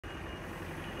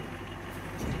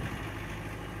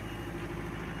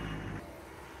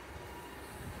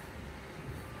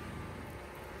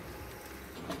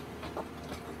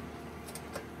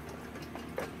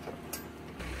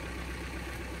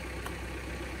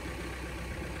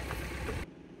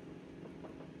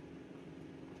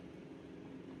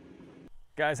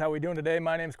Guys, how we doing today?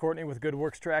 My name's Courtney with Good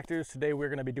Works Tractors. Today we're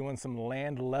going to be doing some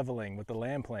land leveling with the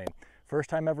land plane.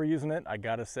 First time ever using it. I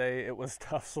gotta say it was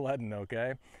tough sledding,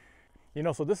 okay? You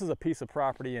know, so this is a piece of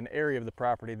property, an area of the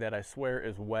property that I swear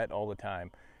is wet all the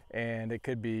time. And it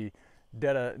could be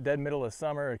dead middle of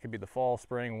summer, it could be the fall,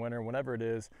 spring, winter, whenever it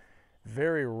is.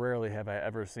 Very rarely have I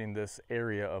ever seen this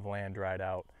area of land dried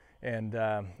out. And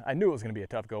I knew it was going to be a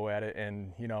tough go at it.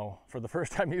 And, you know, for the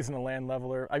first time using a land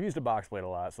leveler, I've used a box blade a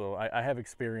lot, so I have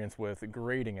experience with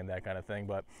grading and that kind of thing.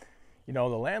 But, you know,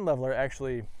 the land leveler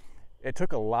actually, it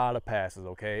took a lot of passes,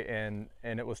 okay? And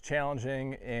it was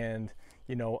challenging. And,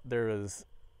 you know, there is,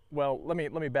 well, let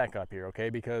me back up here, okay?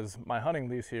 Because my hunting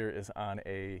lease here is on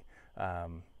a,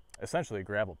 essentially a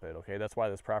gravel pit, okay? That's why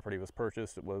this property was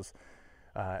purchased. It was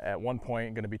at one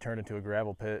point going to be turned into a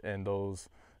gravel pit, and those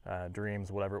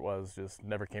dreams, whatever it was, just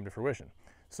never came to fruition.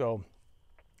 So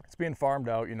it's being farmed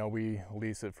out. You know, we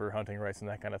lease it for hunting rights and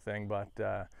that kind of thing, but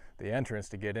the entrance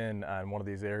to get in on one of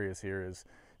these areas here is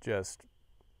just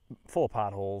full of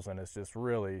potholes, and it's just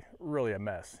really a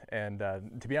mess. And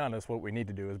to be honest, what we need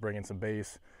to do is bring in some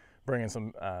base, bring in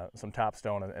some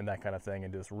topstone and that kind of thing,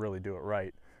 and just really do it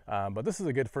right. But this is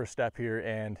a good first step here.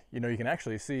 And you know, you can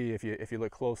actually see if you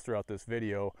look close throughout this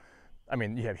video, I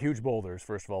mean, you have huge boulders,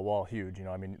 first of all, huge, you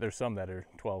know, I mean, there's some that are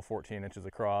 12, 14 inches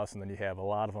across, and then you have a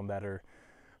lot of them that are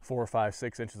 4, 5,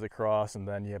 6 inches across, and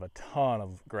then you have a ton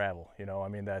of gravel, you know, I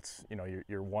mean, that's, you know,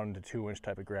 your 1 to 2 inch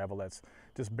type of gravel that's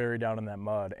just buried down in that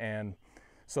mud. And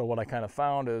so what I kind of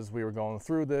found as we were going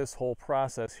through this whole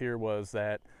process here was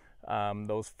that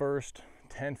those first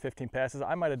 10, 15 passes,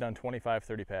 I might have done 25,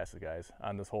 30 passes, guys,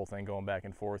 on this whole thing going back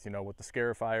and forth, you know, with the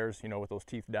scarifiers, you know, with those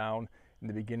teeth down in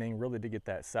the beginning, really to get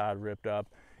that sod ripped up,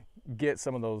 get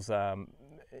some of those,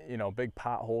 you know, big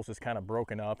potholes just kind of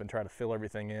broken up and try to fill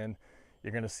everything in.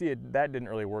 You're going to see it, that didn't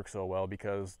really work so well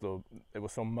because it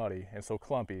was so muddy and so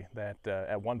clumpy that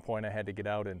at one point I had to get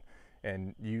out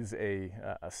and use a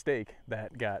stake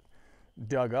that got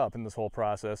dug up in this whole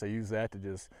process. I used that to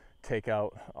just take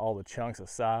out all the chunks of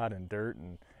sod and dirt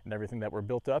and everything that were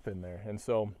built up in there. And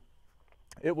so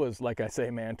it was, like I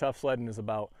say, man, tough sledding is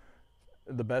about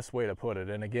the best way to put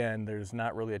it. And again, there's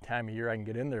not really a time of year I can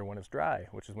get in there when it's dry,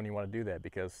 which is when you want to do that,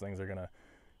 because things are gonna,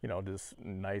 you know, just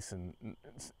nice and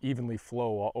evenly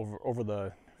flow over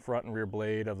the front and rear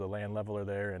blade of the land leveler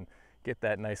there and get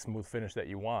that nice smooth finish that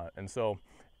you want. And so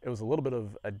it was a little bit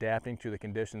of adapting to the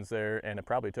conditions there, and it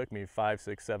probably took me 5,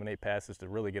 6, 7, 8 passes to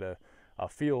really get a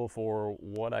feel for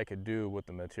what I could do with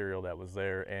the material that was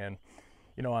there. And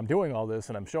you know, I'm doing all this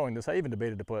and I'm showing this. I even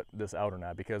debated to put this out or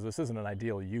not, because this isn't an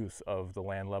ideal use of the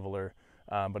land leveler,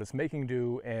 but it's making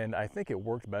do, and I think it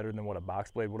worked better than what a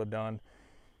box blade would have done.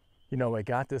 You know, I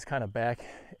got this kind of back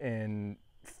in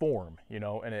form, you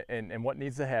know, and what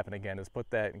needs to happen again is put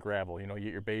that in gravel. You know, you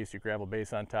get your base, your gravel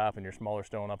base on top, and your smaller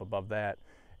stone up above that,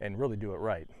 and really do it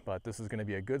right. But this is going to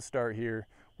be a good start here.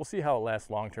 We'll see how it lasts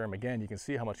long term. Again, you can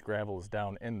see how much gravel is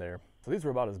down in there. So these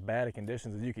were about as bad a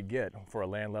conditions as you could get for a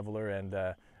land leveler, and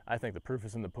I think the proof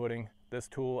is in the pudding. This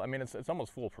tool, I mean, it's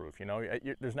almost foolproof, you know.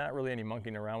 There's not really any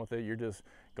monkeying around with it. You're just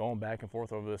going back and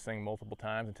forth over this thing multiple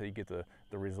times until you get the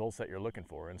results that you're looking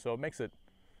for. And so it makes it,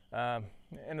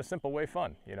 in a simple way,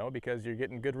 fun, you know, because you're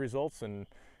getting good results and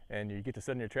you get to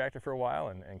sit in your tractor for a while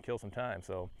and kill some time.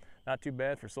 So not too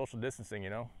bad for social distancing, you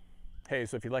know. Hey,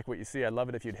 so if you like what you see, I'd love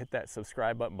it if you'd hit that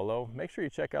subscribe button below. Make sure you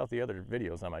check out the other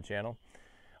videos on my channel.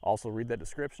 Also read that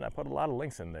description. I put a lot of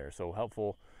links in there, so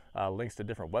helpful links to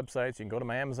different websites. You can go to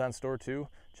my Amazon store too.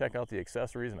 Check out the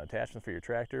accessories and attachments for your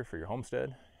tractor, for your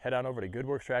homestead. Head on over to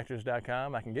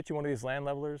goodworkstractors.com. I can get you one of these land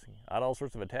levelers. Add all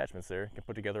sorts of attachments there. I can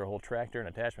put together a whole tractor and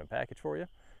attachment package for you.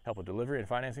 Help with delivery and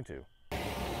financing too.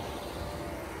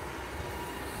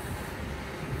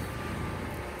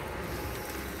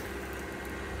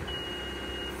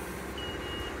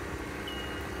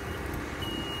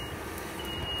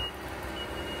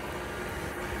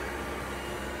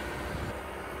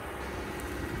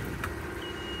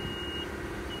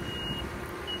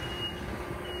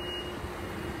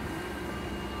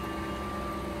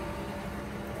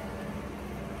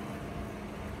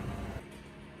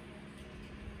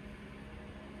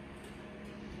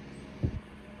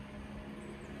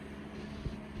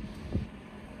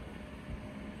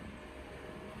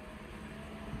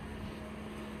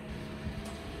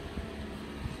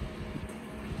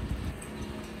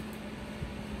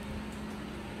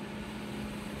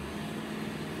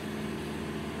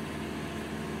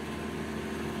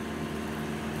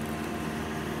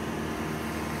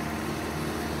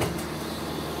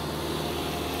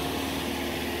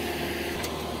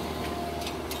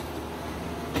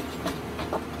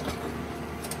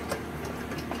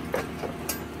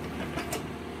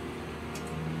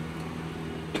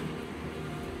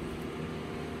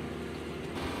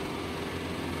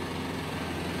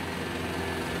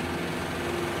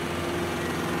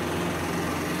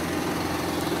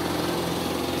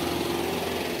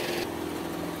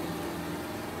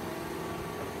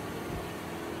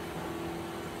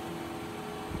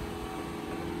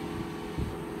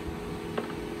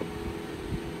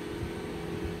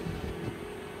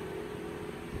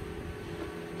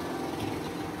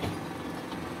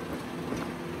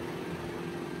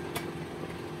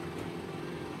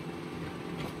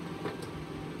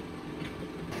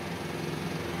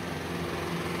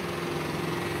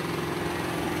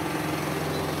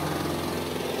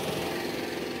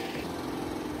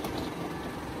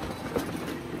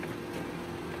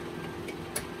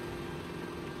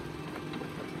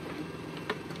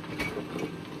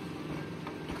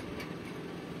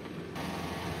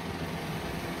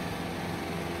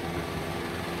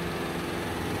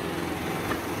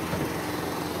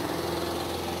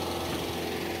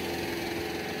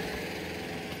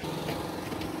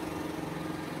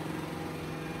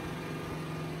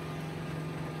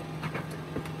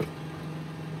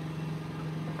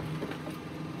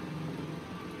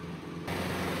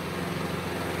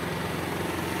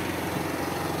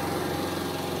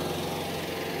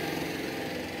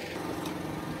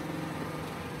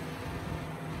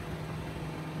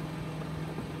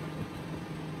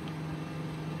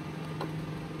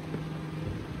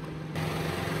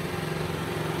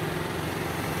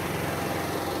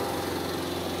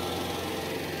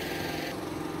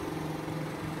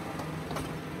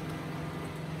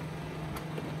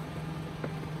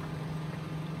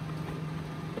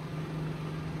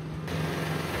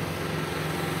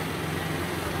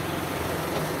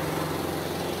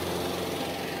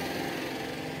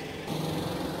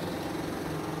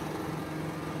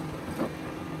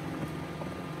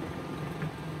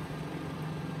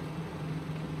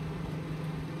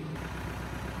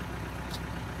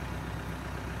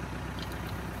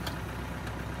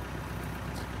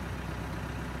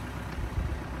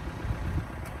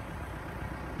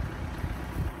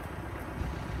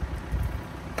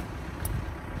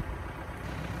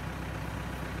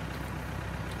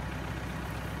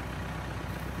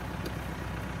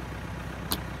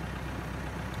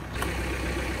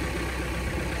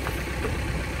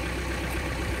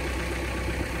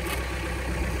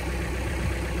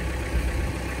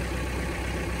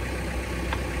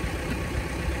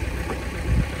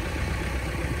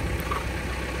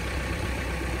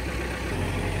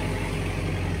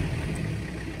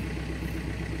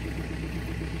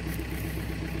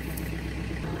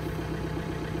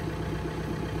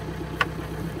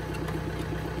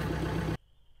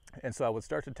 And so I would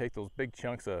start to take those big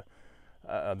chunks of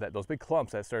those big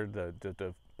clumps that started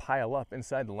to pile up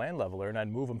inside the land leveler, and I'd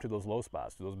move them to those low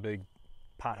spots, to those big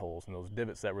potholes and those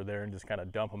divots that were there, and just kind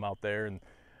of dump them out there and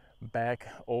back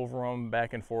over them,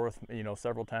 back and forth, you know,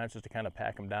 several times just to kind of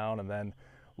pack them down, and then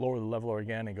lower the leveler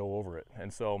again and go over it.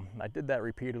 And so I did that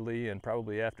repeatedly, and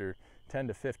probably after 10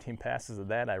 to 15 passes of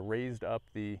that, I raised up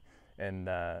and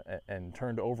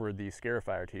turned over the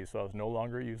scarifier teeth, so I was no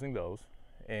longer using those.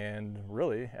 And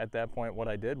really, at that point, what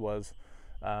I did was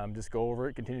just go over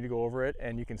it, continue to go over it,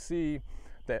 and you can see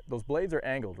that those blades are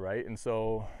angled, right? And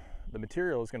so the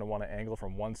material is going to want to angle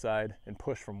from one side and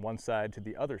push from one side to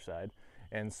the other side.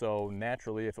 And so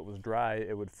naturally, if it was dry,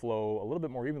 it would flow a little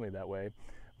bit more evenly that way,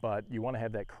 but you want to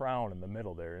have that crown in the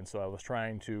middle there. And so I was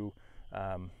trying to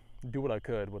do what I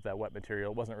could with that wet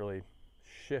material. It wasn't really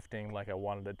shifting like I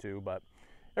wanted it to, but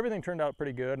everything turned out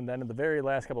pretty good. And then in the very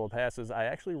last couple of passes, I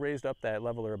actually raised up that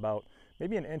leveler about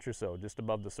maybe an inch or so just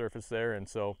above the surface there. And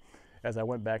so as I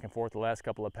went back and forth the last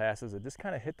couple of passes, it just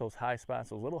kind of hit those high spots,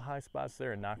 those little high spots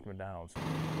there, and knocked them down.